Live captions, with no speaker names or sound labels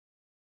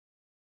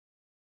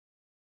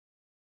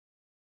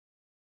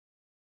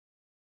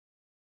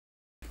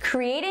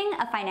Creating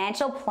a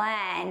financial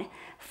plan.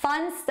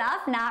 Fun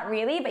stuff, not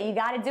really, but you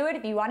gotta do it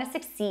if you wanna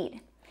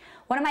succeed.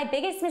 One of my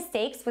biggest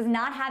mistakes was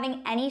not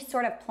having any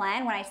sort of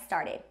plan when I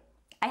started.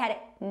 I had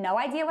no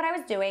idea what I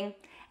was doing,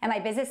 and my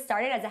business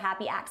started as a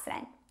happy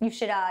accident. You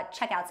should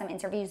check out some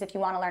interviews if you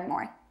wanna learn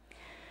more.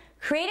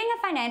 Creating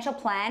a financial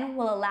plan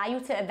will allow you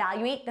to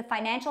evaluate the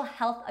financial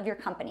health of your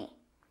company.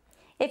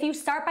 If you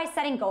start by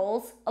setting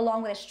goals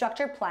along with a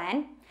structured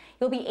plan,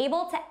 you'll be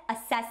able to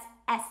assess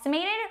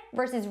estimated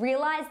versus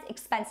realized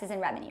expenses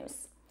and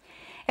revenues.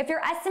 If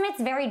your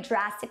estimates vary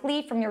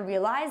drastically from your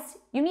realized,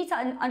 you need to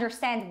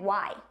understand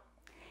why.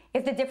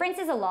 If the difference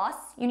is a loss,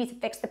 you need to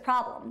fix the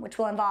problem, which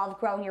will involve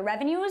growing your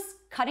revenues,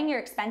 cutting your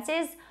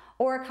expenses,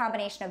 or a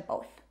combination of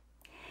both.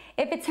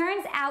 If it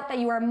turns out that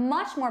you are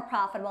much more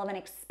profitable than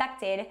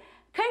expected,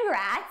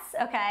 congrats,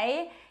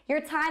 okay?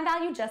 Your time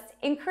value just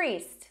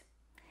increased.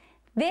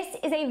 This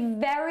is a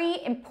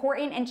very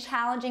important and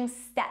challenging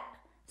step.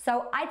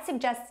 So I'd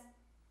suggest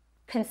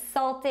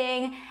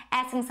consulting,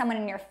 asking someone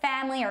in your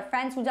family or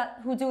friends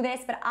who do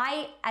this, but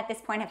I, at this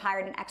point, have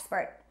hired an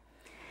expert.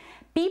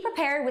 Be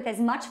prepared with as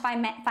much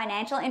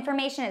financial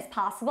information as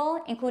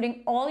possible,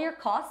 including all your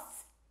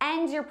costs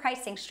and your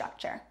pricing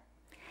structure.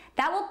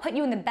 That will put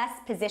you in the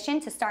best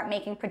position to start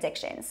making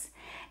predictions.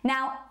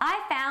 Now,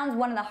 I found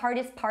one of the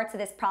hardest parts of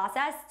this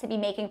process to be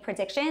making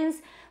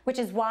predictions, which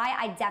is why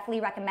I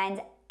definitely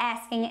recommend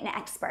asking an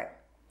expert.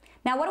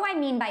 Now, what do I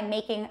mean by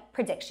making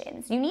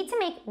predictions? You need to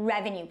make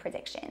revenue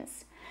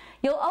predictions.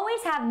 You'll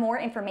always have more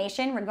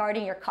information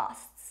regarding your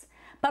costs,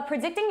 but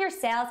predicting your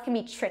sales can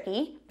be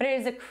tricky, but it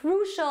is a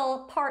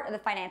crucial part of the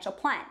financial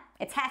plan.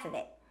 It's half of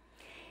it.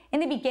 In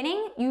the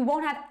beginning, you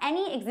won't have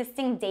any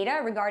existing data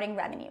regarding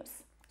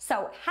revenues.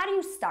 So how do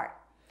you start?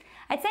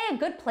 I'd say a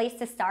good place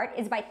to start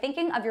is by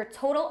thinking of your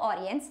total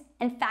audience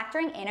and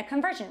factoring in a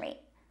conversion rate.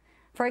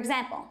 For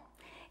example,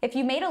 if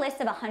you made a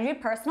list of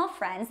 100 personal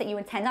friends that you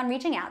intend on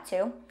reaching out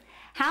to,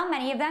 how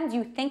many of them do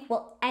you think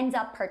will end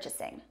up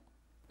purchasing?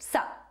 So,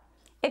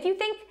 if you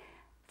think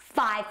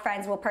 5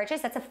 friends will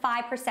purchase, that's a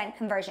 5%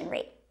 conversion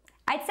rate.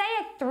 I'd say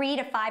a 3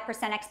 to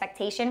 5%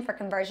 expectation for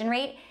conversion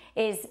rate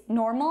is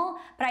normal,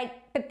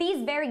 but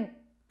these vary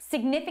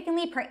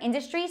significantly per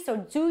industry, so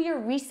do your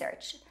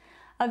research.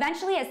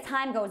 Eventually, as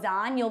time goes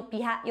on,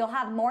 you'll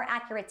have more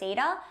accurate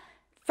data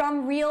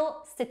from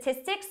real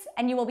statistics,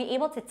 and you will be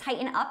able to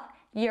tighten up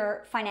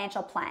your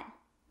financial plan.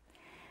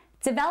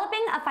 Developing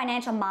a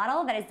financial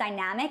model that is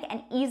dynamic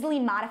and easily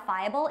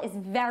modifiable is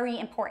very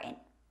important.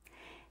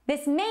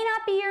 This may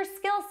not be your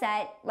skill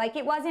set like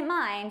it wasn't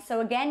mine,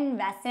 so again,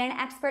 invest in an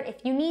expert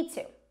if you need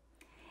to.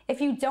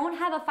 If you don't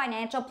have a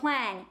financial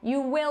plan,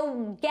 you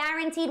will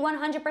guaranteed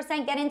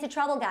 100% get into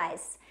trouble,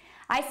 guys.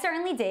 I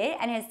certainly did,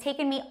 and it has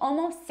taken me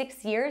almost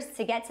 6 years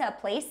to get to a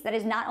place that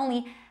is not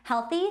only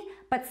healthy,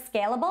 but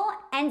scalable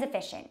and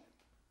efficient.